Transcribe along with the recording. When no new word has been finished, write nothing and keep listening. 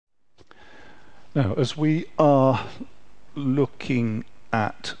Now, as we are looking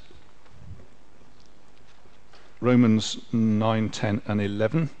at Romans 9, 10 and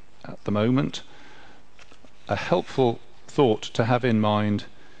 11 at the moment, a helpful thought to have in mind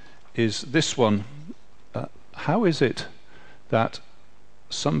is this one. How is it that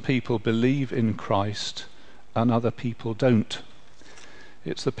some people believe in Christ and other people don't?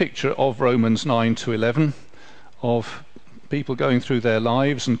 It's the picture of Romans 9 to 11 of people going through their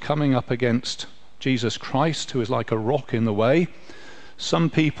lives and coming up against Jesus Christ, who is like a rock in the way. Some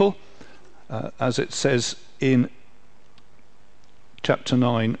people, as it says in chapter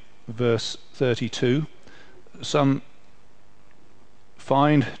 9, verse 32, some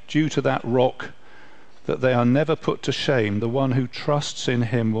find due to that rock that they are never put to shame. The one who trusts in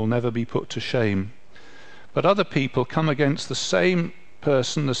him will never be put to shame. But other people come against the same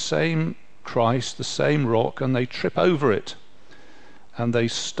person, the same Christ, the same rock, and they trip over it, and they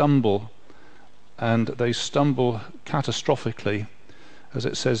stumble catastrophically, as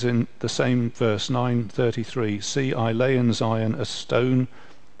it says in the same verse 9:33. See, I lay in Zion a stone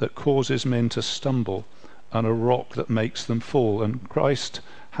that causes men to stumble, and a rock that makes them fall. And Christ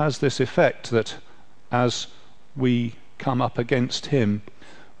has this effect that as we come up against him,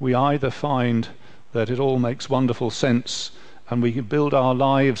 we either find that it all makes wonderful sense and we can build our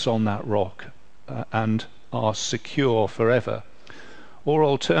lives on that rock and are secure forever, or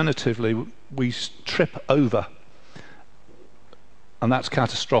alternatively we trip over, and that's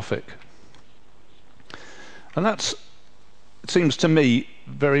catastrophic. And that's, it seems to me,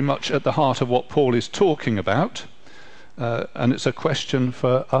 very much at the heart of what Paul is talking about, and it's a question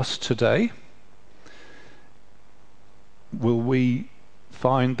for us today. Will we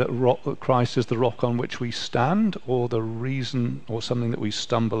find that Christ is the rock on which we stand, or the reason, or something that we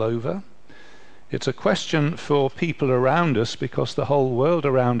stumble over? It's a question for people around us, because the whole world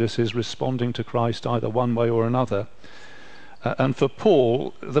around us is responding to Christ either one way or another. And for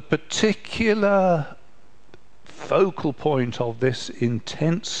Paul, the particular focal point of this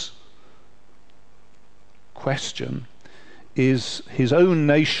intense question is his own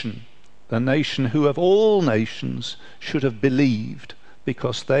nation, the nation who of all nations should have believed,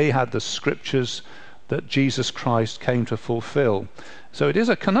 because they had the scriptures that Jesus Christ came to fulfill. So it is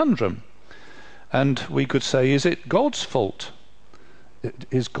a conundrum. And we could say, is it God's fault?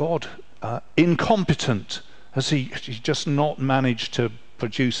 Is God incompetent? Has he just not managed to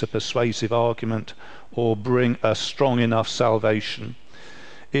produce a persuasive argument or bring a strong enough salvation?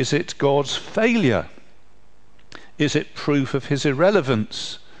 Is it God's failure? Is it proof of his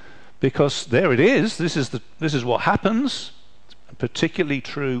irrelevance? Because there it is. This is what happens, particularly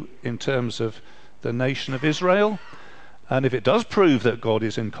true in terms of the nation of Israel. And if it does prove that God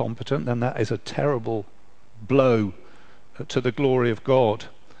is incompetent, then that is a terrible blow to the glory of God.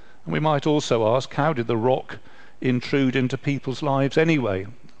 And we might also ask, how did the rock intrude into people's lives anyway?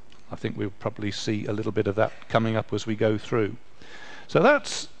 I think we'll probably see a little bit of that coming up as we go through. So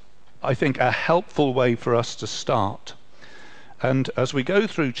that's, I think, a helpful way for us to start. And as we go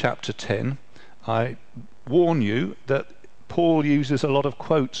through chapter 10, I warn you that Paul uses a lot of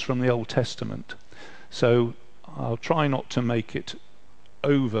quotes from the Old Testament. So I'll try not to make it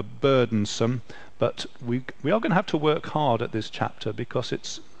overburdensome, but we are going to have to work hard at this chapter, because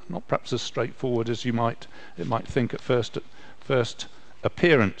it's not perhaps as straightforward as it might think at first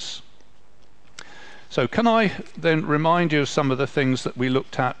appearance. So can I then remind you of some of the things that we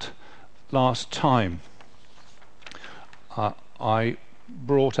looked at last time? I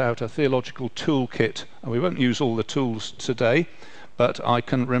brought out a theological toolkit, and we won't use all the tools today, but I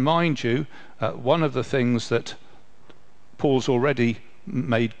can remind you one of the things that Paul's already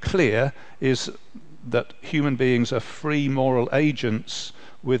made clear is that human beings are free moral agents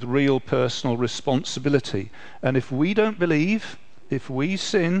with real personal responsibility. And if we don't believe, if we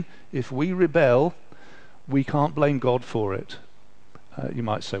sin, if we rebel, we can't blame God for it. You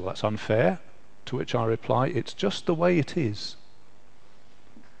might say, well, that's unfair, to which I reply, it's just the way it is.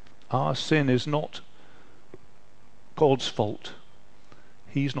 Our sin is not God's fault.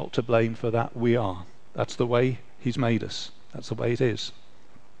 He's not to blame for that, we are. That's the way he's made us. That's the way it is.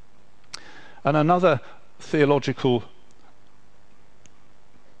 And another theological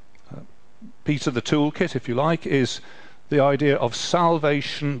piece of the toolkit, if you like, is the idea of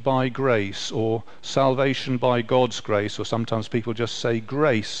salvation by grace, or salvation by God's grace, or sometimes people just say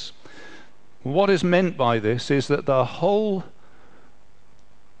grace. What is meant by this is that the whole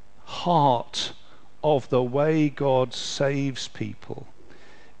heart of the way God saves people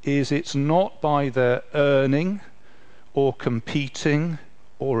is it's not by their earning or competing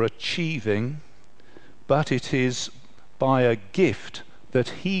or achieving, but it is by a gift that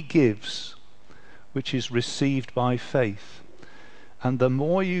he gives. which is received by faith. And the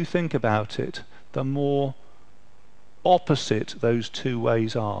more you think about it, the more opposite those two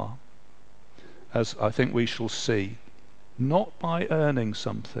ways are, as I think we shall see. Not by earning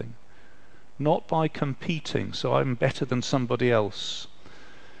something, not by competing, so I'm better than somebody else,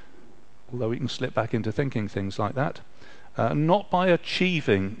 although we can slip back into thinking things like that. Not by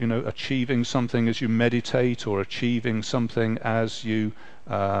achieving something as you meditate, or achieving something as you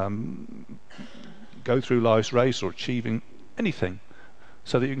go through life's race, or achieving anything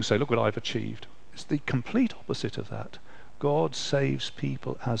so that you can say, look what I've achieved. It's the complete opposite of that. God saves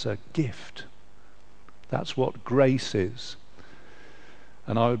people as a gift. That's what grace is.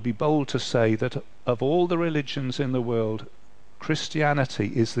 And I would be bold to say that of all the religions in the world,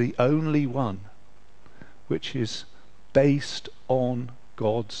 Christianity is the only one which is based on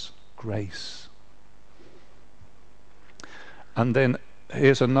God's grace. And then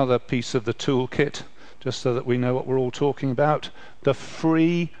here's another piece of the toolkit, just so that we know what we're all talking about. The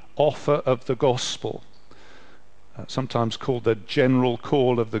free offer of the gospel, sometimes called the general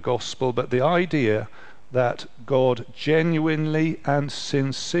call of the gospel, but the idea that God genuinely and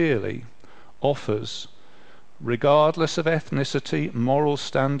sincerely offers, regardless of ethnicity, moral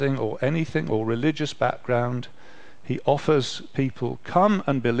standing, or anything, or religious background, he offers people, come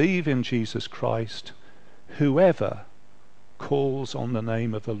and believe in Jesus Christ. Whoever calls on the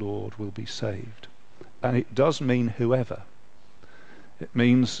name of the Lord will be saved. And it does mean whoever. It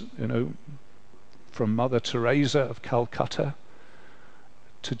means, from Mother Teresa of Calcutta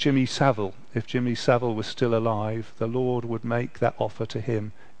to Jimmy Savile. If Jimmy Savile was still alive, the Lord would make that offer to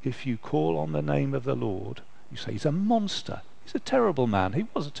him. If you call on the name of the Lord, you say, he's a monster. He's a terrible man. He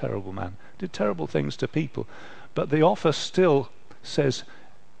was a terrible man. Did terrible things to people. But the offer still says,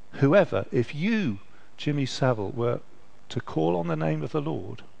 whoever, if you, Jimmy Savile, were to call on the name of the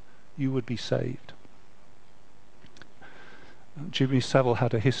Lord, you would be saved. Jimmy Savile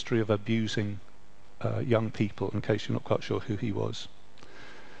had a history of abusing young people, in case you're not quite sure who he was.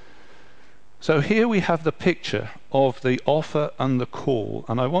 So here we have the picture of the offer and the call,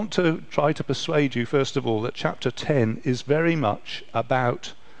 and I want to try to persuade you, first of all, that chapter 10 is very much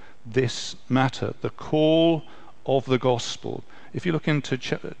about this matter, the call of the gospel. If you look into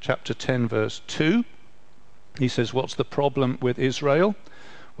chapter 10 verse 2, he says, what's the problem with Israel?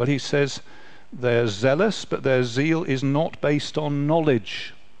 Well, he says they're zealous, but their zeal is not based on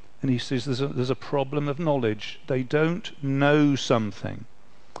knowledge. And he says there's a problem of knowledge. They don't know something.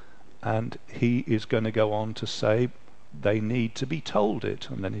 And he is going to go on to say they need to be told it.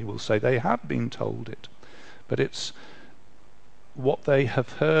 And then he will say they have been told it. But it's what they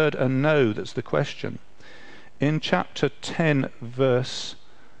have heard and know that's the question. In chapter 10 verse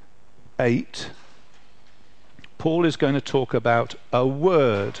 8, Paul is going to talk about a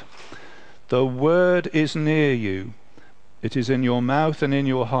word. The word is near you. It is in your mouth and in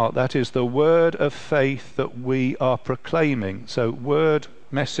your heart. That is the word of faith that we are proclaiming. So word,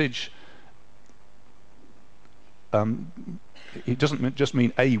 message, it doesn't just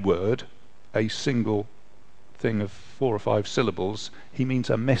mean a word, a single thing of 4 or 5 syllables. He means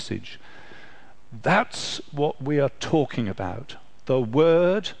a message. That's what we are talking about. The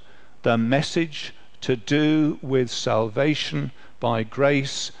word, the message to do with salvation by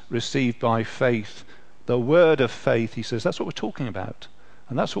grace received by faith. The word of faith, he says, that's what we're talking about.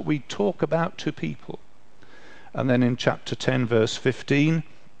 And that's what we talk about to people. And then in chapter 10 verse 15,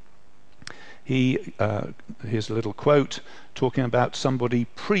 here's a little quote talking about somebody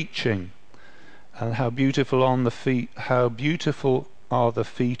preaching, and how beautiful are the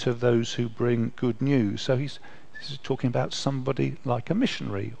feet of those who bring good news. So he's talking about somebody like a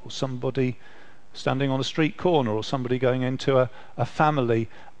missionary, or somebody standing on a street corner, or somebody going into a family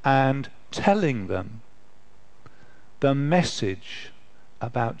and telling them the message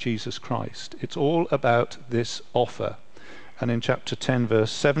about Jesus Christ. It's all about this offer. And in chapter 10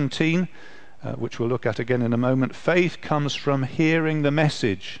 verse 17, which we'll look at again in a moment, faith comes from hearing the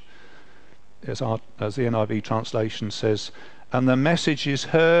message, as the NIV translation says, and the message is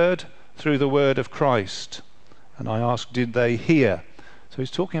heard through the word of Christ. And I ask, did they hear? So he's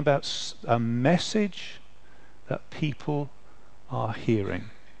talking about a message that people are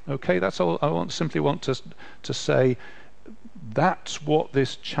hearing. Okay, that's all I simply want to say. That's what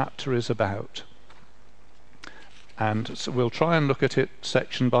this chapter is about. And so we'll try and look at it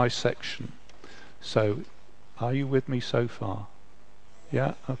section by section. So, are you with me so far?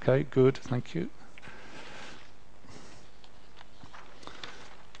 Yeah, okay, good, thank you.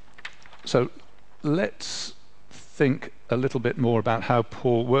 So, let's think a little bit more about how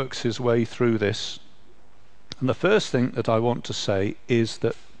Paul works his way through this. And the first thing that I want to say is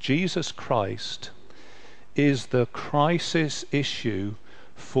that Jesus Christ is the crisis issue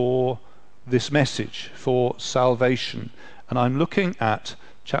for this message, for salvation. And I'm looking at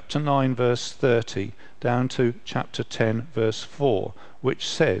chapter 9 verse 30 down to chapter 10 verse 4, which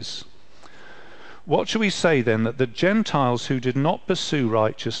says, "What shall we say then, that the Gentiles who did not pursue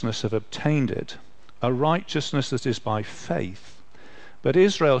righteousness have obtained it, a righteousness that is by faith? But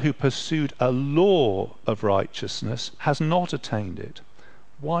Israel, who pursued a law of righteousness, has not attained it.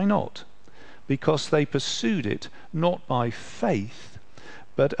 Why not? Because they pursued it not by faith,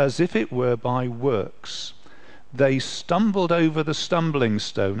 but as if it were by works. They stumbled over the stumbling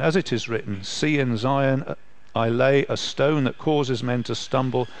stone, as it is written, See, in Zion I lay a stone that causes men to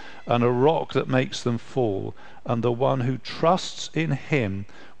stumble, and a rock that makes them fall, and the one who trusts in him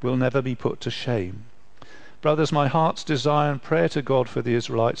will never be put to shame." Brothers, my heart's desire and prayer to God for the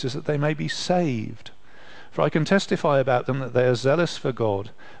Israelites is that they may be saved. For I can testify about them that they are zealous for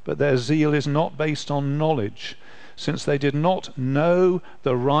God, but their zeal is not based on knowledge, since they did not know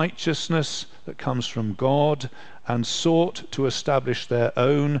the righteousness that comes from God and sought to establish their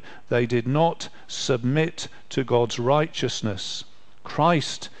own. They did not submit to God's righteousness.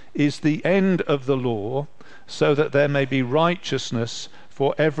 Christ is the end of the law, so that there may be righteousness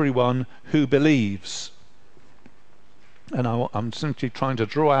for everyone who believes. And I'm simply trying to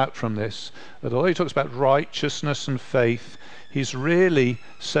draw out from this that although he talks about righteousness and faith, he's really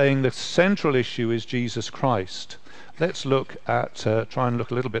saying the central issue is Jesus Christ. Let's look at, try and look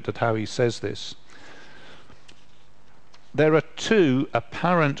a little bit at how he says this. There are two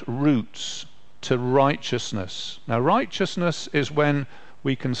apparent routes to righteousness. Now, righteousness is when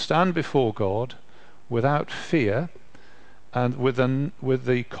we can stand before God without fear and with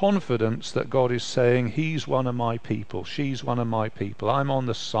the confidence that God is saying, he's one of my people, she's one of my people, I'm on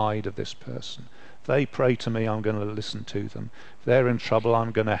the side of this person. If they pray to me, I'm going to listen to them. If they're in trouble,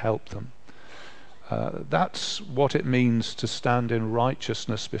 I'm going to help them. That's what it means to stand in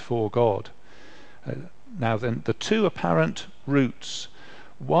righteousness before God. Now then, the two apparent routes.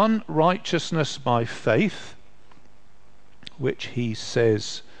 One, righteousness by faith, which he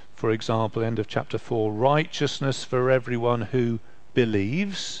says, for example, end of chapter 4, righteousness for everyone who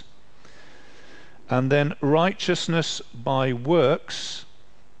believes. And then righteousness by works,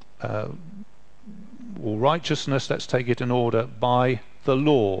 or righteousness, let's take it in order, by the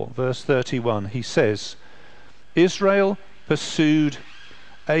law. Verse 31, he says, Israel pursued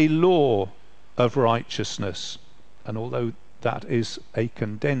a law of righteousness. And although that is a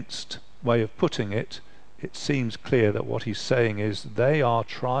condensed way of putting it, it seems clear that what he's saying is they are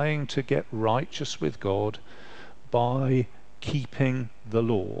trying to get righteous with God by keeping the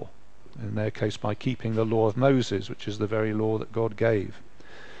law. In their case, by keeping the law of Moses, which is the very law that God gave.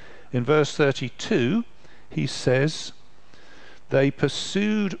 In verse 32, he says, they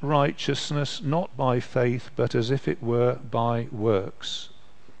pursued righteousness not by faith, but as if it were by works.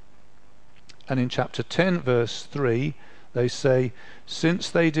 And in chapter 10, verse 3, they say, since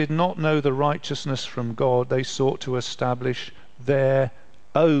they did not know the righteousness from God, they sought to establish their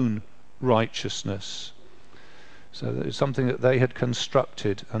own righteousness. So that is something that they had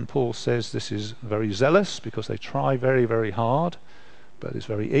constructed. And Paul says this is very zealous because they try very, very hard, but it's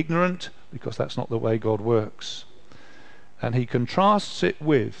very ignorant because that's not the way God works. And he contrasts it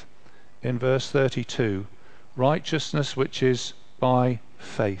with, in verse 32, righteousness which is by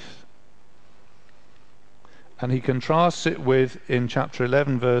faith. And he contrasts it with, in chapter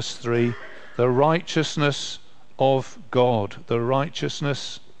 11, verse 3, the righteousness of God, the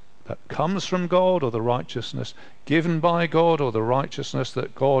righteousness that comes from God, or the righteousness given by God, or the righteousness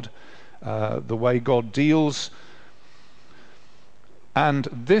that God, the way God deals. And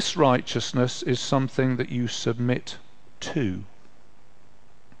this righteousness is something that you submit to.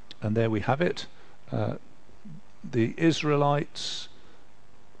 And there we have it. The Israelites,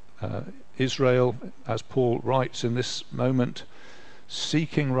 Israel, as Paul writes in this moment,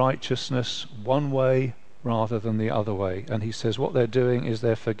 seeking righteousness one way rather than the other way. And he says what they're doing is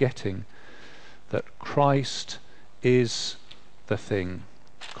they're forgetting that Christ is the thing.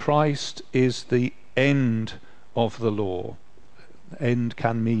 Christ is the end of the law. End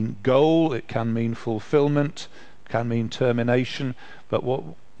can mean goal, it can mean fulfillment, can mean termination, but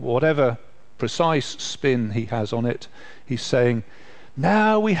whatever precise spin he has on it, he's saying,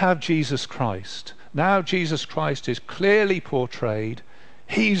 now we have Jesus Christ. Now Jesus Christ is clearly portrayed.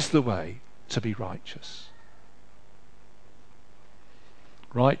 He's the way to be righteous.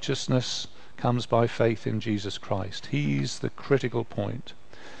 Righteousness comes by faith in Jesus Christ. He's the critical point.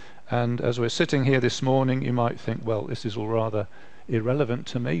 And as we're sitting here this morning, you might think, well, this is all rather irrelevant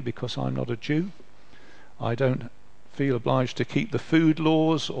to me because I'm not a Jew. I don't feel obliged to keep the food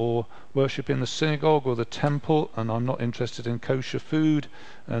laws or worship in the synagogue or the temple, and I'm not interested in kosher food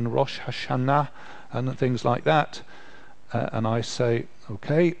and Rosh Hashanah and things like that. And I say,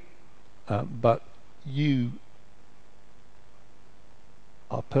 okay, but you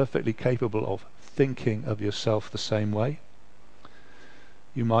are perfectly capable of thinking of yourself the same way.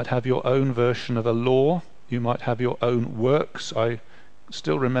 You might have your own version of a law. You might have your own works. I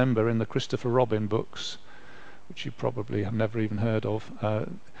still remember in the Christopher Robin books, which you probably have never even heard of,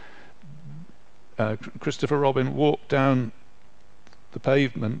 Christopher Robin walked down the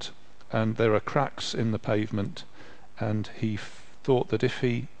pavement and there are cracks in the pavement, and he thought that if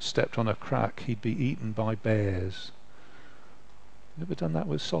he stepped on a crack he'd be eaten by bears. You ever done that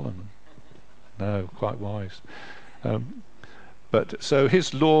with Solomon? No, quite wise. But so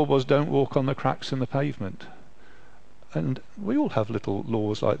his law was, don't walk on the cracks in the pavement. And we all have little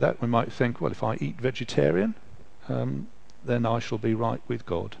laws like that. We might think, well, if I eat vegetarian, then I shall be right with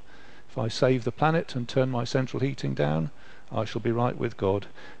God. If I save the planet and turn my central heating down, I shall be right with God.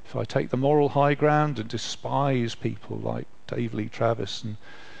 If I take the moral high ground and despise people like Dave Lee Travis and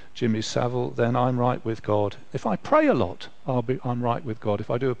Jimmy Savile, then I'm right with God. If I pray a lot, I'm right with God. If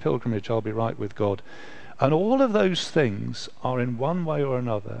I do a pilgrimage, I'll be right with God. And all of those things are in one way or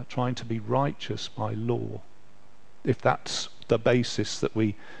another trying to be righteous by law. If that's the basis that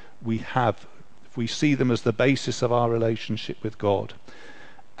we have, if we see them as the basis of our relationship with God.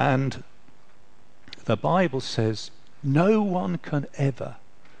 And the Bible says no one can ever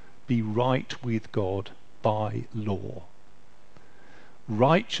be right with God by law.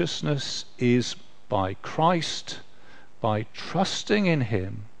 Righteousness is by Christ, by trusting in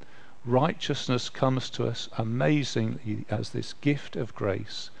him. Righteousness comes to us amazingly as this gift of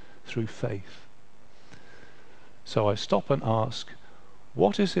grace through faith. So I stop and ask,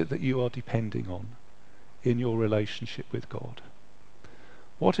 what is it that you are depending on in your relationship with God?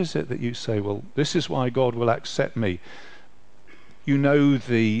 What is it that you say, well, this is why God will accept me? You know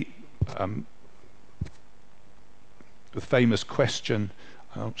the famous question,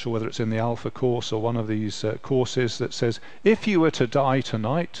 I'm not sure whether it's in the Alpha course or one of these courses, that says, if you were to die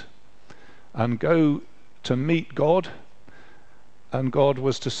tonight and go to meet God, and God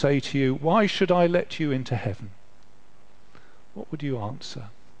was to say to you, why should I let you into heaven? What would you answer?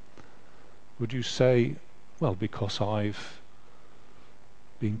 Would you say, well, because I've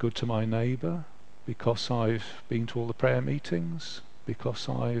been good to my neighbour, because I've been to all the prayer meetings, because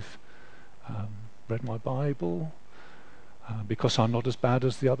I've read my Bible, because I'm not as bad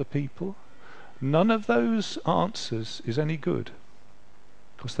as the other people? None of those answers is any good,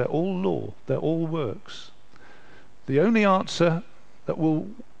 because they're all law, they're all works. The only answer that will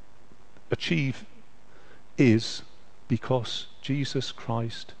achieve is because Jesus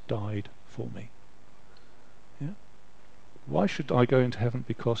Christ died for me. Yeah? Why should I go into heaven?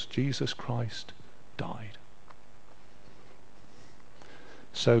 Because Jesus Christ died.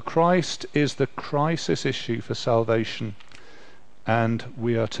 So Christ is the crisis issue for salvation, and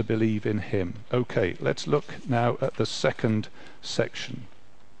we are to believe in him. Okay, let's look now at the second section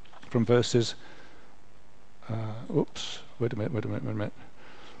from verses wait a minute.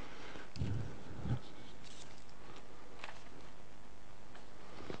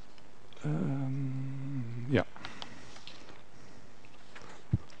 Yeah.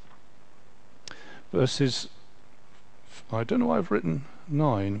 Verses, I don't know why I've written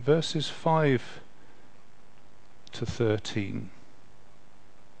 9, verses 5 to 13.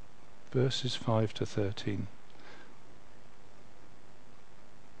 Verses 5 to 13.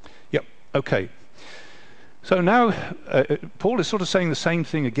 Yep, okay. So now Paul is sort of saying the same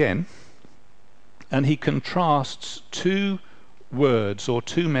thing again, and he contrasts two words or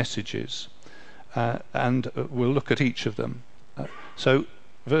two messages, and we'll look at each of them. So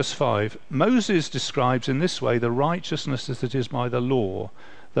verse 5, Moses describes in this way the righteousness that is by the law.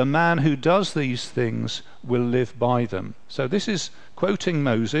 The man who does these things will live by them. So this is quoting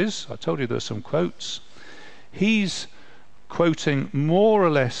Moses. I told you there's some quotes. He's quoting more or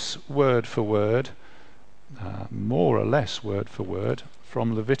less word for word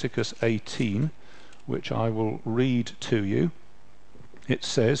from Leviticus 18, which I will read to you. It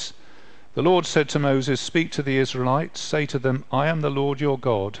says, the Lord said to Moses, speak to the Israelites, say to them, I am the Lord your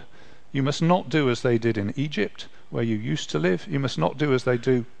God. You must not do as they did in Egypt, where you used to live. You must not do as they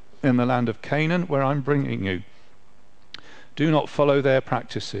do in the land of Canaan, where I'm bringing you. Do not follow their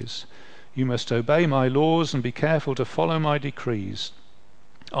practices. You must obey my laws and be careful to follow my decrees.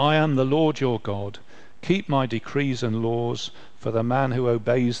 I am the Lord your God. Keep my decrees and laws, for the man who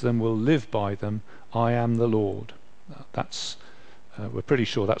obeys them will live by them. I am the Lord. That's we're pretty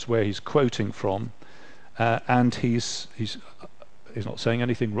sure that's where he's quoting from. And he's not saying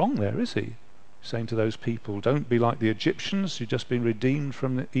anything wrong there, is he? He's saying to those people, don't be like the Egyptians who've just been redeemed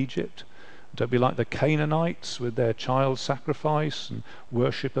from Egypt. Don't be like the Canaanites with their child sacrifice and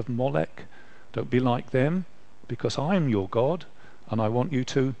worship of Molech. Don't be like them, because I'm your God and I want you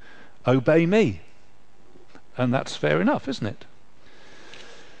to obey me. And that's fair enough, isn't it?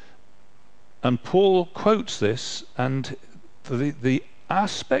 And Paul quotes this, and the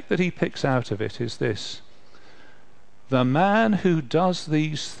aspect that he picks out of it is this: the man who does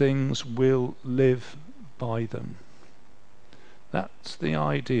these things will live by them. That's the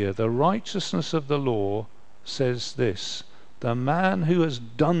idea. The righteousness of the law says this: the man who has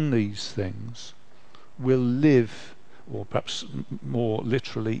done these things will live, or perhaps more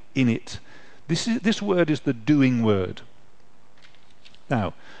literally, in it. This word is the doing word.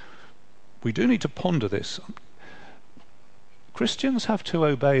 Now, we do need to ponder this. Christians have to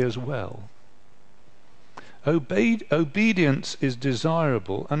obey as well. Obedience is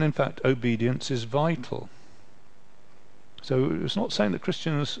desirable, and in fact obedience is vital. So it's not saying that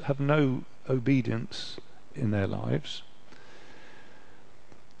Christians have no obedience in their lives.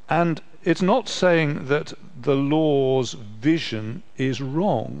 And it's not saying that the law's vision is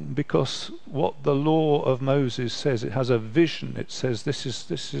wrong, because what the law of Moses says, it has a vision. It says this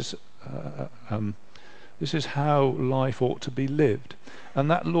is how life ought to be lived, and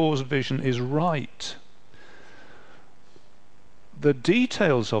that law's vision is right. The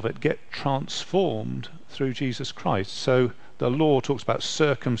details of it get transformed through Jesus Christ. So the law talks about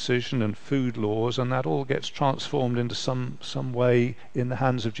circumcision and food laws, and that all gets transformed into some way in the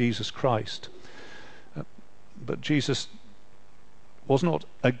hands of Jesus Christ. But Jesus was not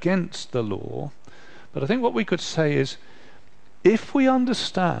against the law. But I think what we could say is, if we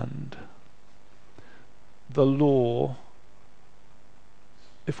understand the law,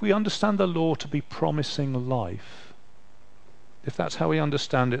 if we understand the law to be promising life, if that's how we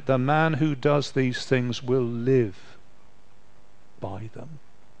understand it, the man who does these things will live by them.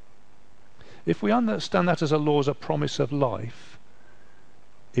 If we understand that as a law, as a promise of life,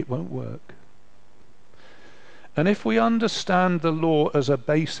 it won't work. And if we understand the law as a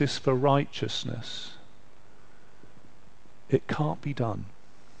basis for righteousness, it can't be done.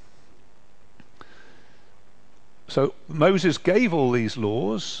 So Moses gave all these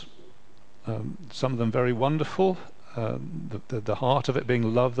laws, some of them very wonderful. The heart of it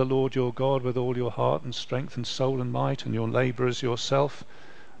being, love the Lord your God with all your heart and strength and soul and might, and your neighbour as yourself.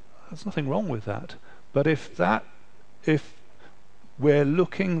 There's nothing wrong with that. But if we're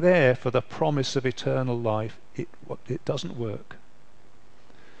looking there for the promise of eternal life, it doesn't work.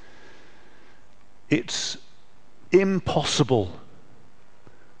 It's impossible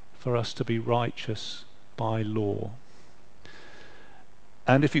for us to be righteous by law.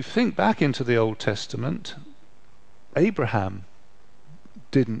 And if you think back into the Old Testament, Abraham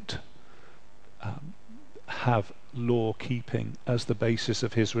didn't have law keeping as the basis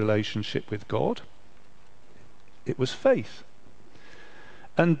of his relationship with God. It was faith.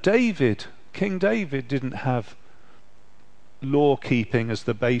 And King David didn't have law keeping as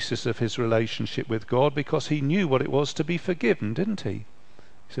the basis of his relationship with God, because he knew what it was to be forgiven, didn't he?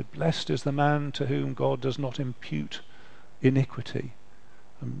 He said, blessed is the man to whom God does not impute iniquity.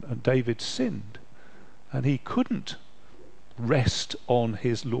 And David sinned, and he couldn't rest on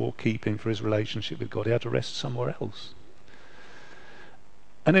his law keeping for his relationship with God. He had to rest somewhere else.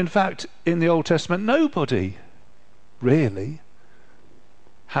 And in fact, in the Old Testament, nobody really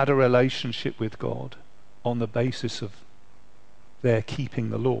had a relationship with God on the basis of their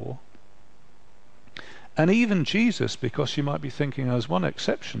keeping the law. And even Jesus, because you might be thinking there's one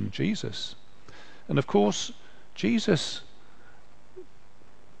exception, Jesus. And of course, Jesus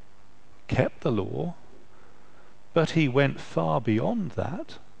kept the law, but he went far beyond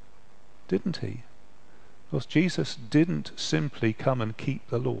that, didn't he? Because Jesus didn't simply come and keep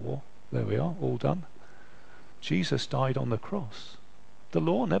the law. There we are, all done. Jesus died on the cross. The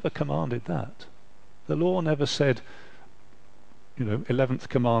law never commanded that. The law never said, 11th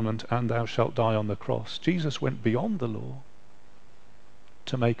commandment, and thou shalt die on the cross. Jesus went beyond the law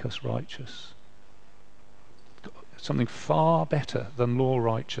to make us righteous. Something far better than law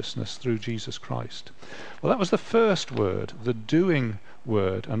righteousness through Jesus Christ. Well, that was the first word, the doing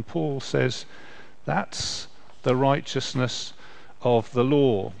word, and Paul says that's the righteousness of the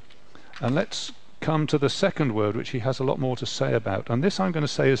law. And let's come to the second word, which he has a lot more to say about. And this, I'm going to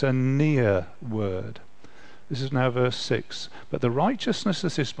say, is a near word. This is now verse 6. But the righteousness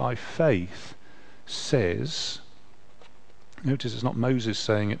that is by faith says, notice it's not Moses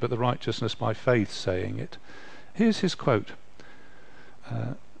saying it, but the righteousness by faith saying it. Here's his quote.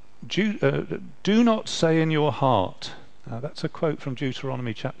 Do not say in your heart. Now that's a quote from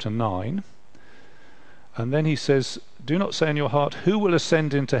Deuteronomy chapter 9. And then he says, do not say in your heart, who will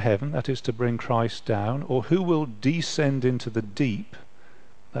ascend into heaven, that is to bring Christ down, or who will descend into the deep,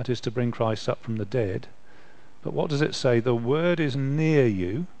 that is to bring Christ up from the dead. But what does it say? The word is near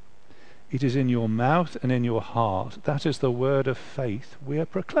you. It is in your mouth and in your heart. That is the word of faith we are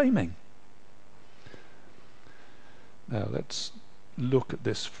proclaiming. Now let's look at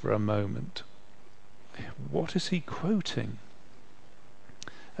this for a moment. What is he quoting?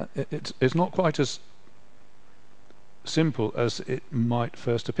 It's not quite as simple as it might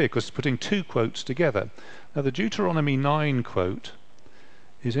first appear, because it's putting two quotes together. Now the Deuteronomy 9 quote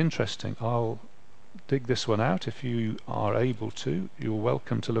is interesting. I'll dig this one out if you are able to. You're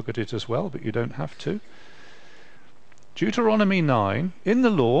welcome to look at it as well, but you don't have to. Deuteronomy 9, in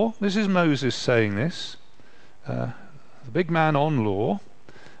the law, this is Moses saying this, the big man on law,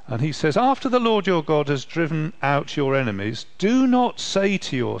 and he says, after the Lord your God has driven out your enemies, do not say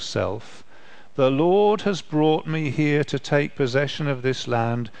to yourself, the Lord has brought me here to take possession of this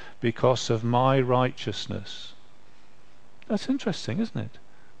land because of my righteousness. That's interesting, isn't it?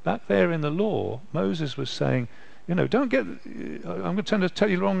 Back there in the law, Moses was saying, don't get. I'm going to tell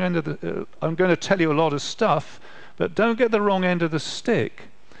you the wrong end of the. I'm going to tell you a lot of stuff, but don't get the wrong end of the stick,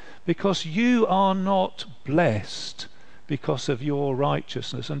 because you are not blessed because of your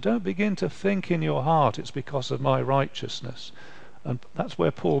righteousness, and don't begin to think in your heart it's because of my righteousness. And that's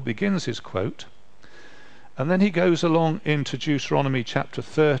where Paul begins his quote. And then he goes along into Deuteronomy chapter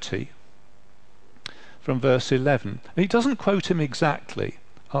 30 from verse 11. He doesn't quote him exactly.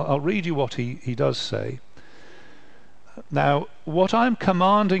 I'll read you what he does say. Now, what I'm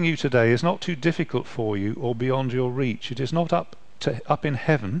commanding you today is not too difficult for you or beyond your reach. It is not up in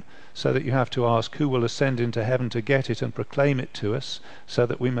heaven, so that you have to ask who will ascend into heaven to get it and proclaim it to us, so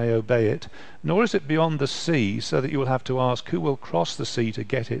that we may obey it. Nor is it beyond the sea, so that you will have to ask who will cross the sea to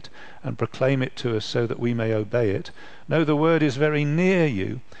get it and proclaim it to us, so that we may obey it. No, the word is very near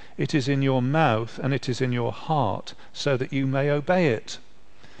you. It is in your mouth and it is in your heart, so that you may obey it.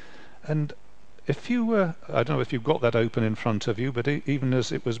 And if you were, I don't know if you've got that open in front of you, but even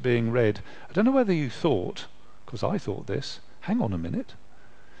as it was being read, I don't know whether you thought, because I thought this, hang on a minute,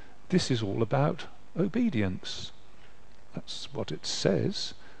 this is all about obedience. That's what it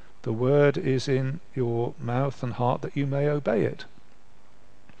says. The word is in your mouth and heart that you may obey it.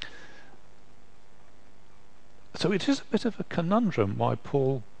 So it is a bit of a conundrum why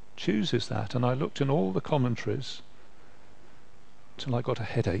Paul chooses that, and I looked in all the commentaries till I got a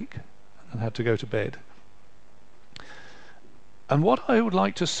headache and had to go to bed. And what I would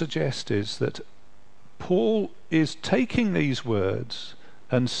like to suggest is that Paul is taking these words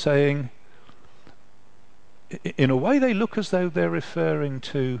and saying, in a way they look as though they're referring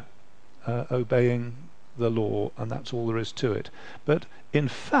to obeying the law, and that's all there is to it. But in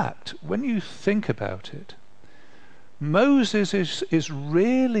fact, when you think about it, Moses is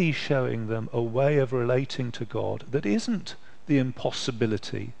really showing them a way of relating to God that isn't the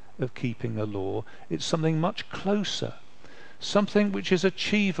impossibility of keeping the law. It's something much closer, something which is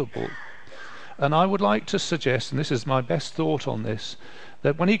achievable. And I would like to suggest, and this is my best thought on this,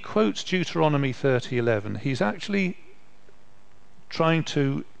 that when he quotes Deuteronomy 30:11, he's actually trying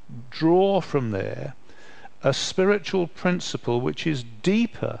to draw from there a spiritual principle which is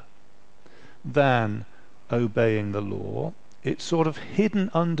deeper than obeying the law. It's sort of hidden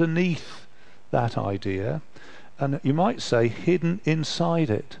underneath that idea, and you might say hidden inside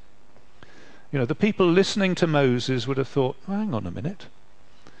it. The people listening to Moses would have thought, hang on a minute,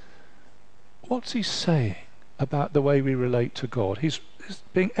 what's he saying about the way we relate to God? He's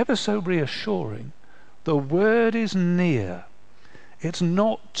being ever so reassuring. The word is near. It's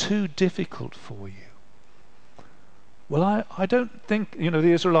not too difficult for you. Well, I don't think,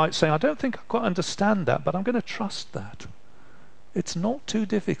 the Israelites saying, I don't think I quite understand that, but I'm going to trust that. It's not too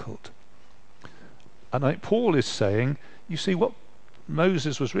difficult. And I think Paul is saying, you see, what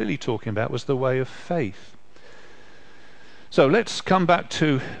Moses was really talking about was the way of faith. So let's come back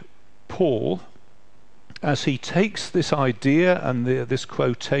to Paul as he takes this idea and this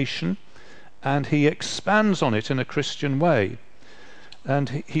quotation and he expands on it in a Christian way.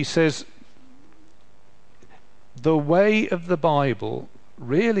 And he says, the way of the Bible,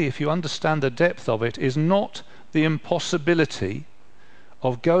 really, if you understand the depth of it, is not the impossibility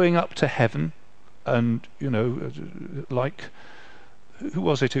of going up to heaven and, like, who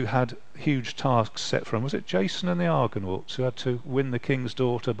was it who had huge tasks set for him? Was it Jason and the Argonauts, who had to win the king's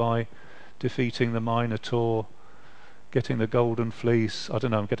daughter by defeating the Minotaur, getting the golden fleece? I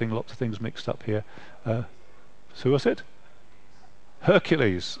don't know, I'm getting lots of things mixed up here. So who was it?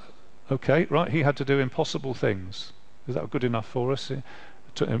 Hercules. Okay, right, he had to do impossible things. Is that good enough for us?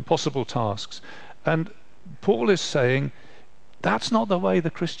 Impossible tasks. And Paul is saying that's not the way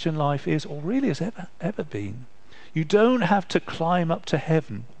the Christian life is, or really has ever been. You don't have to climb up to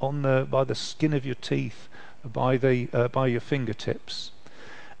heaven by the skin of your teeth, by your fingertips.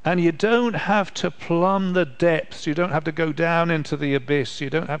 And you don't have to plumb the depths. You don't have to go down into the abyss.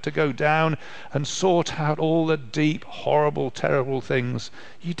 You don't have to go down and sort out all the deep, horrible, terrible things.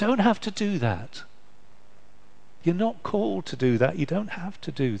 You don't have to do that. You're not called to do that. You don't have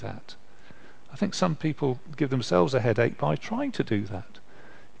to do that. I think some people give themselves a headache by trying to do that.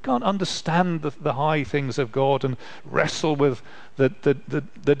 You can't understand the high things of God and wrestle with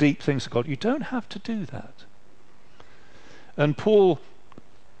the deep things of God. You don't have to do that. And Paul,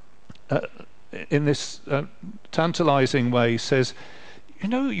 in this tantalizing way, says,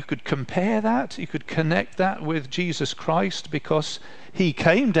 you could compare that, you could connect that with Jesus Christ, because he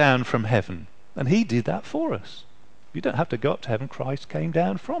came down from heaven and he did that for us. You don't have to go up to heaven. Christ came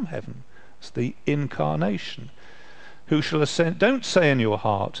down from heaven. It's the incarnation. Who shall ascend? Don't say in your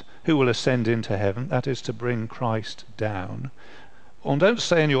heart, who will ascend into heaven? That is to bring Christ down. Or don't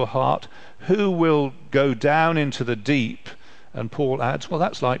say in your heart, who will go down into the deep? And Paul adds, well,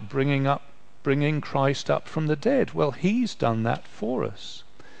 that's like bringing Christ up from the dead. Well, he's done that for us.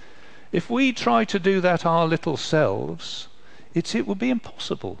 If we try to do that our little selves, it would be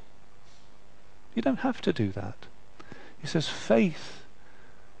impossible. You don't have to do that. He says faith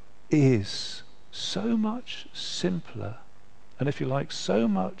is so much simpler, and if you like, so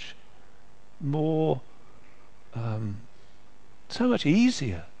much more, so much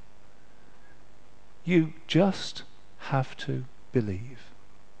easier. You just have to believe.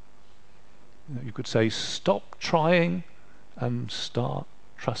 You could say stop trying and start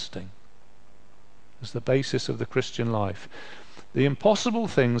trusting as the basis of the Christian life. The impossible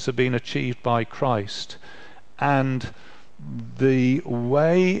things have been achieved by Christ, and the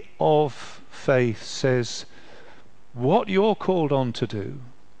way of faith says what you're called on to do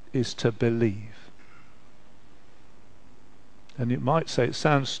is to believe. And you might say it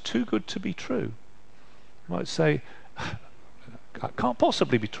sounds too good to be true. You might say, it can't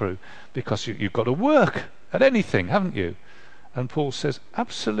possibly be true, because you've got to work at anything, haven't you? And Paul says,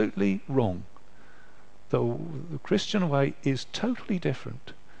 absolutely wrong. The Christian way is totally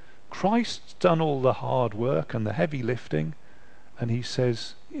different. Christ's done all the hard work and the heavy lifting, and he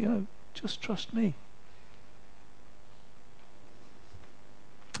says, just trust me.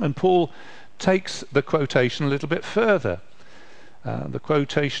 And Paul takes the quotation a little bit further. The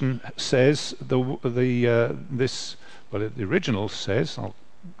quotation says, the original says, I'll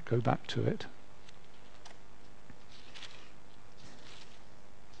go back to it.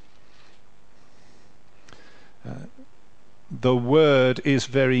 The word is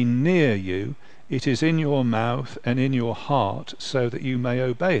very near you, it is in your mouth and in your heart, so that you may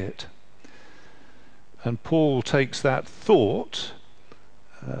obey it. And Paul takes that thought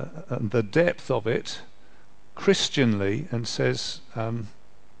and the depth of it Christianly and says,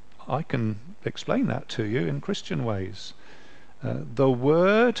 I can explain that to you in Christian ways. The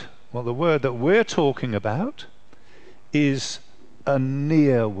word that we're talking about is a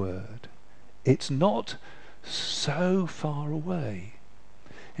near word. It's not so far away.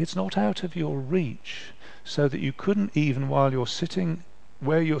 It's not out of your reach, so that you couldn't even, while you're sitting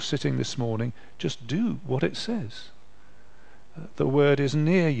where you're sitting this morning, just do what it says. The word is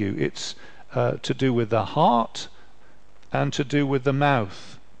near you. It's to do with the heart and to do with the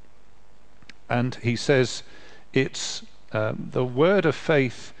mouth. And he says it's the word of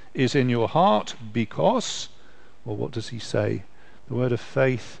faith is in your heart because, well, what does he say? The word of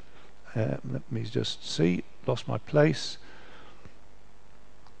faith, let me just see, lost my place.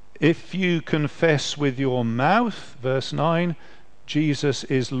 If you confess with your mouth, verse 9, Jesus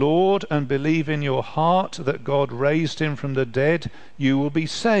is Lord, and believe in your heart that God raised him from the dead, you will be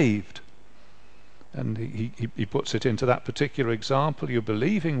saved. And he puts it into that particular example. You're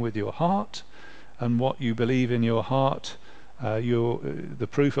believing with your heart, and what you believe in your heart, the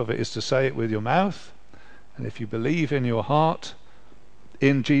proof of it is to say it with your mouth. And if you believe in your heart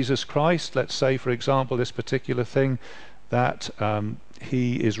in Jesus Christ, let's say, for example, this particular thing, that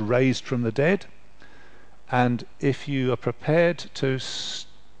he is raised from the dead, and if you are prepared to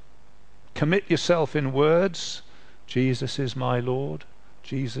commit yourself in words, Jesus is my Lord,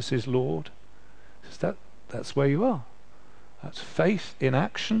 Jesus is Lord, that's where you are. That's faith in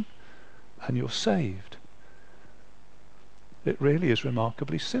action, and you're saved. It really is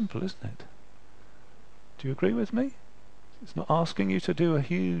remarkably simple, isn't it? Do you agree with me? It's not asking you to do a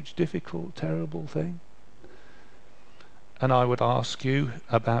huge, difficult, terrible thing. And I would ask you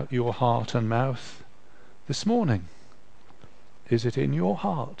about your heart and mouth this morning. Is it in your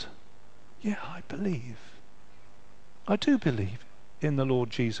heart? Yeah, I believe. I do believe in the Lord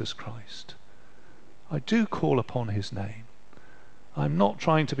Jesus Christ. I do call upon his name. I'm not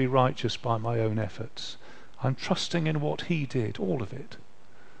trying to be righteous by my own efforts. I'm trusting in what he did, all of it.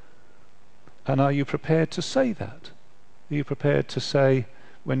 And are you prepared to say that? Are you prepared to say,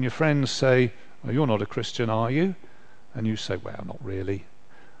 when your friends say, well, you're not a Christian, are you? And you say, well, not really.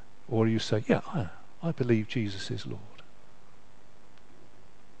 Or you say, yeah, I believe Jesus is Lord.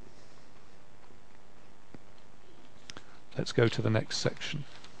 Let's go to the next section.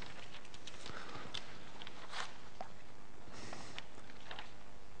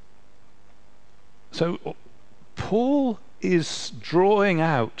 So Paul is drawing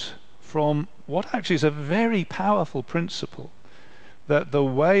out from what actually is a very powerful principle, that the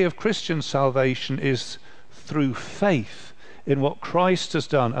way of Christian salvation is through faith in what Christ has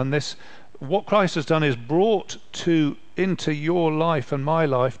done. And this, what Christ has done, is brought into your life and my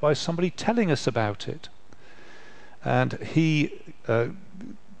life by somebody telling us about it. And he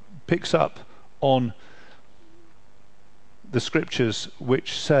picks up on the scriptures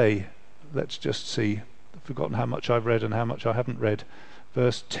which say, let's just see, I've forgotten how much I've read and how much I haven't read.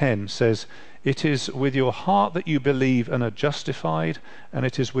 Verse 10 says, it is with your heart that you believe and are justified, and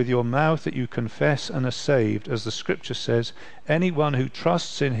it is with your mouth that you confess and are saved. As the scripture says, anyone who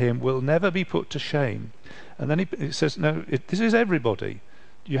trusts in him will never be put to shame. And then it says, no, this is everybody.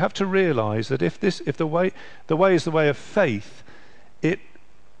 You have to realize that if the way is the way of faith, it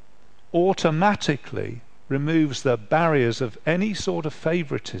automatically removes the barriers of any sort of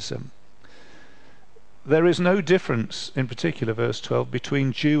favoritism. There is no difference, in particular, verse 12,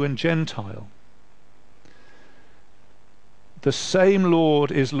 between Jew and Gentile. The same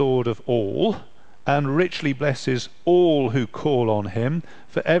Lord is Lord of all, and richly blesses all who call on him.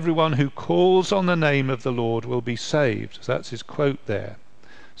 For everyone who calls on the name of the Lord will be saved. So that's his quote there.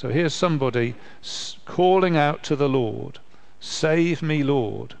 So here's somebody calling out to the Lord, save me,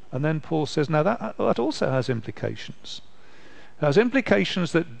 Lord. And then Paul says, now that also has implications. It has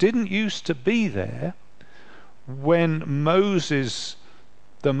implications that didn't used to be there when the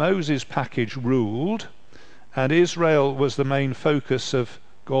Moses package ruled and Israel was the main focus of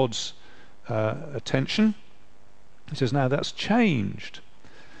God's attention. He says now that's changed,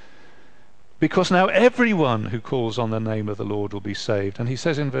 because now everyone who calls on the name of the Lord will be saved. And he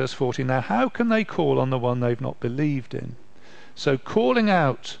says in verse 40, now how can they call on the one they've not believed in? So calling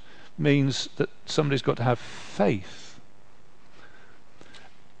out means that somebody's got to have faith.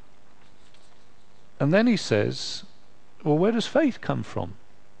 And then he says, well, where does faith come from?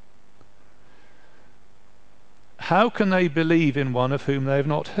 How can they believe in one of whom they have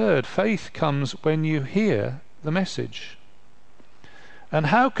not heard? Faith comes when you hear the message. And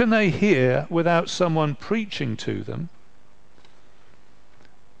how can they hear without someone preaching to them?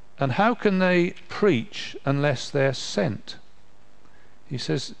 And how can they preach unless they're sent? He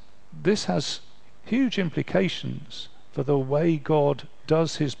says this has huge implications for the way God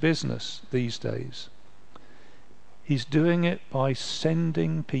does his business these days. He's doing it by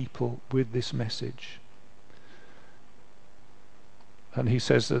sending people with this message. And he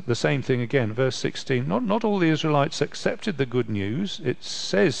says that the same thing again, verse 16. Not all the Israelites accepted the good news. It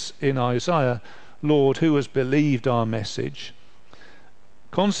says in Isaiah, Lord, who has believed our message?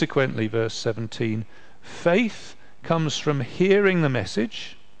 Consequently, verse 17, faith comes from hearing the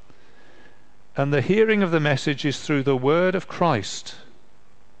message, and the hearing of the message is through the word of Christ.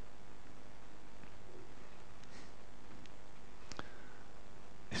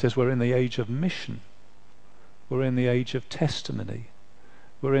 He says we're in the age of mission. We're in the age of testimony.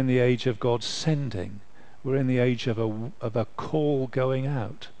 We're in the age of God sending. We're in the age of a call going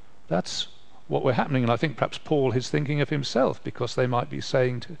out. That's what we're happening. And I think perhaps Paul is thinking of himself, because they might be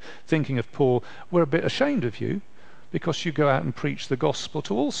thinking of Paul, we're a bit ashamed of you because you go out and preach the gospel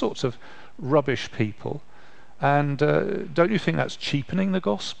to all sorts of rubbish people. And don't you think that's cheapening the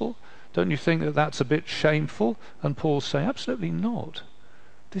gospel? Don't you think that that's a bit shameful? And Paul's saying, absolutely not.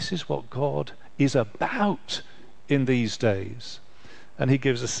 This is what God is about in these days. And he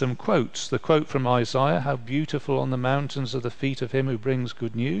gives us some quotes. The quote from Isaiah, how beautiful on the mountains are the feet of him who brings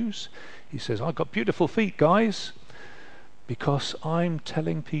good news. He says, I've got beautiful feet, guys, because I'm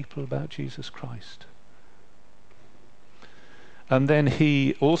telling people about Jesus Christ. And then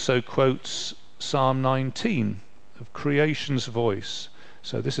he also quotes Psalm 19 of creation's voice.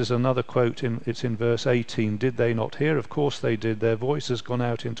 So this is another quote, it's in verse 18. Did they not hear? Of course they did. Their voice has gone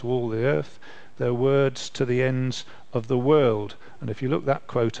out into all the earth, their words to the ends of the world. And if you look that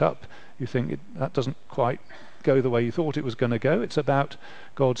quote up, you think that doesn't quite go the way you thought it was going to go. It's about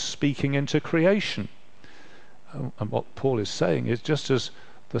God speaking into creation. And what Paul is saying is, just as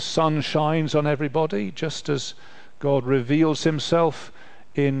the sun shines on everybody, just as God reveals himself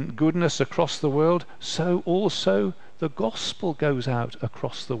in goodness across the world, so also the gospel goes out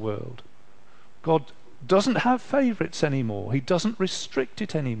across the world. God doesn't have favourites anymore. He doesn't restrict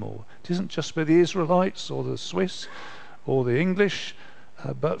it anymore. It isn't just for the Israelites or the Swiss or the English,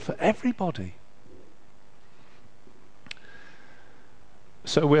 but for everybody.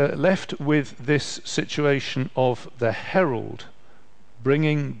 So we're left with this situation of the herald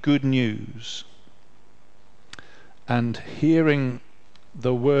bringing good news and hearing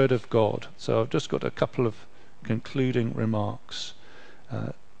the word of God. So I've just got a couple of concluding remarks.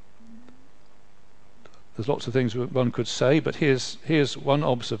 There's lots of things one could say, but here's one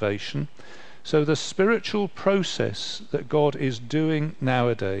observation. So the spiritual process that God is doing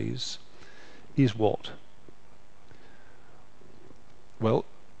nowadays is what? Well,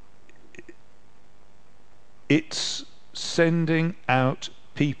 it's sending out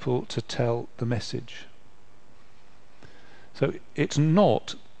people to tell the message. So it's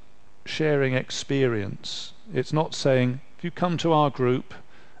not sharing experience. It's not saying, if you come to our group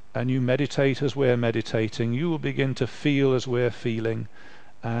and you meditate as we're meditating, you will begin to feel as we're feeling,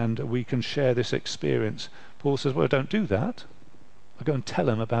 and we can share this experience. Paul says, well, don't do that. I go and tell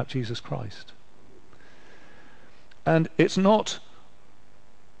them about Jesus Christ. And it's not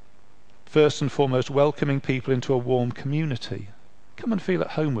first and foremost welcoming people into a warm community. Come and feel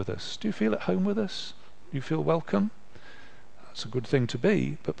at home with us. Do you feel at home with us? Do you feel welcome? That's a good thing to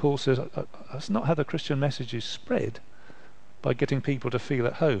be, but Paul says that's not how the Christian message is spread, by getting people to feel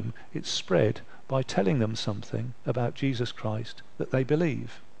at home. It's spread by telling them something about Jesus Christ that they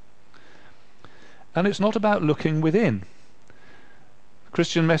believe. And it's not about looking within. The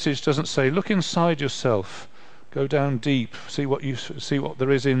Christian message doesn't say, look inside yourself, go down deep, see what there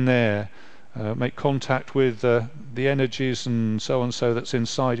is in there, make contact with the energies and so on, so that's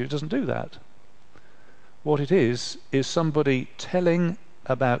inside you. It doesn't do that. What it is somebody telling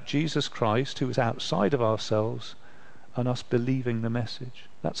about Jesus Christ who is outside of ourselves and us believing the message.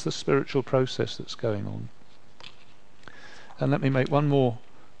 That's the spiritual process that's going on. And let me make one more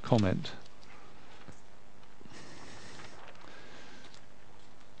comment.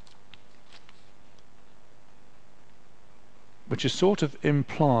 Which is sort of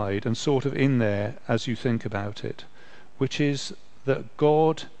implied and sort of in there as you think about it, which is that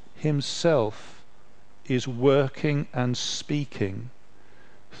God himself is working and speaking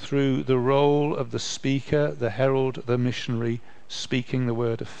through the role of the speaker, the herald, the missionary, speaking the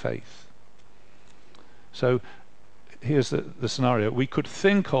word of faith. So here's the scenario. We could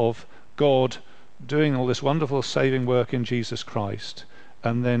think of God doing all this wonderful saving work in Jesus Christ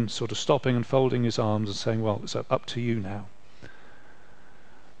and then sort of stopping and folding his arms and saying, well, it's up to you now.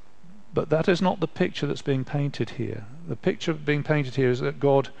 But that is not the picture that's being painted here. The picture being painted here is that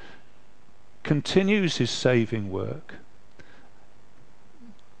God continues his saving work,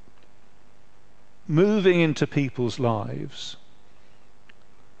 moving into people's lives,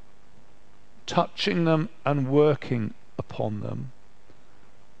 touching them and working upon them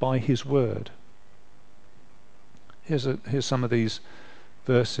by his word. Here's some of these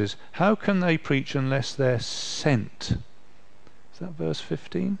verses. How can they preach unless they're sent? Is that verse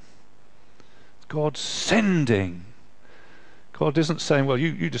 15? God sending. God isn't saying, well,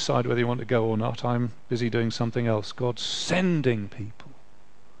 you decide whether you want to go or not. I'm busy doing something else. God's sending people.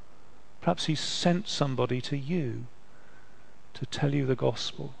 Perhaps he sent somebody to you to tell you the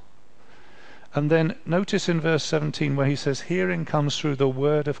gospel. And then notice in verse 17 where he says, hearing comes through the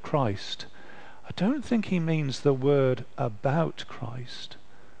word of Christ. I don't think he means the word about Christ,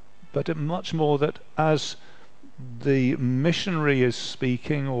 but much more that as the missionary is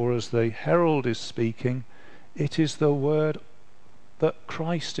speaking or as the herald is speaking, it is the word that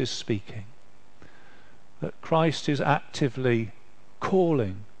Christ is speaking, that Christ is actively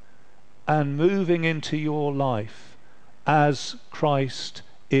calling and moving into your life as Christ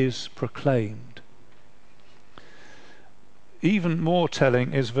is proclaimed. Even more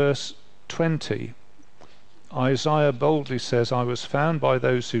telling is verse 20. Isaiah boldly says, I was found by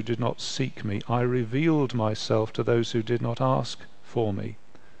those who did not seek me. I revealed myself to those who did not ask for me.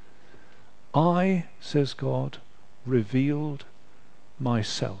 I, says God, revealed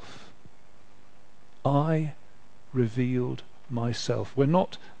myself. I revealed myself. We're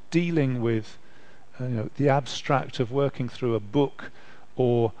not dealing with the abstract of working through a book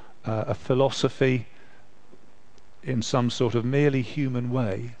or a philosophy in some sort of merely human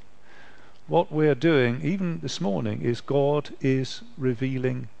way. What we're doing, even this morning, is God is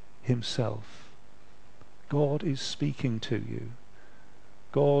revealing himself. God is speaking to you.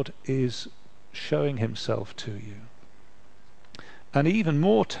 God is showing himself to you. And even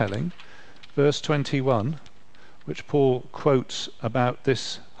more telling, verse 21, which Paul quotes about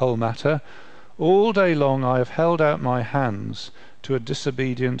this whole matter, all day long I have held out my hands to a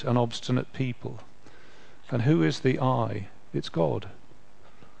disobedient and obstinate people. And who is the I? It's God.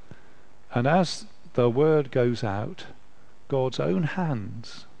 And as the word goes out, God's own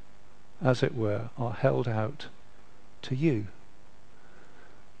hands, as it were, are held out to you.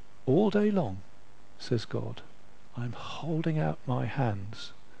 All day long, says God, I'm holding out my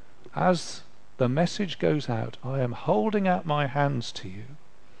hands. As the message goes out, I am holding out my hands to you.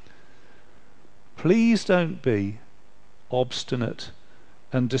 Please don't be obstinate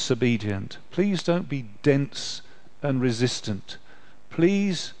and disobedient. Please don't be dense and resistant.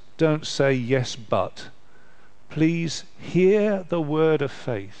 Please don't say yes but. Please hear the word of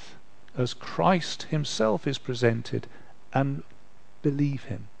faith as Christ himself is presented and believe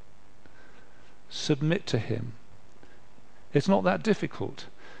him. Submit to him. It's not that difficult.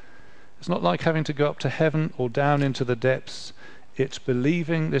 It's not like having to go up to heaven or down into the depths. It's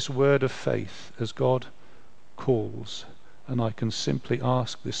believing this word of faith as God calls. And I can simply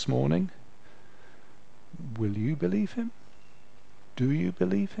ask this morning, will you believe him? Do you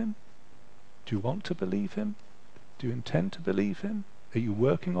believe him? Do you want to believe him? Do you intend to believe him? Are you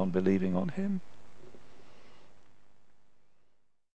working on believing on him?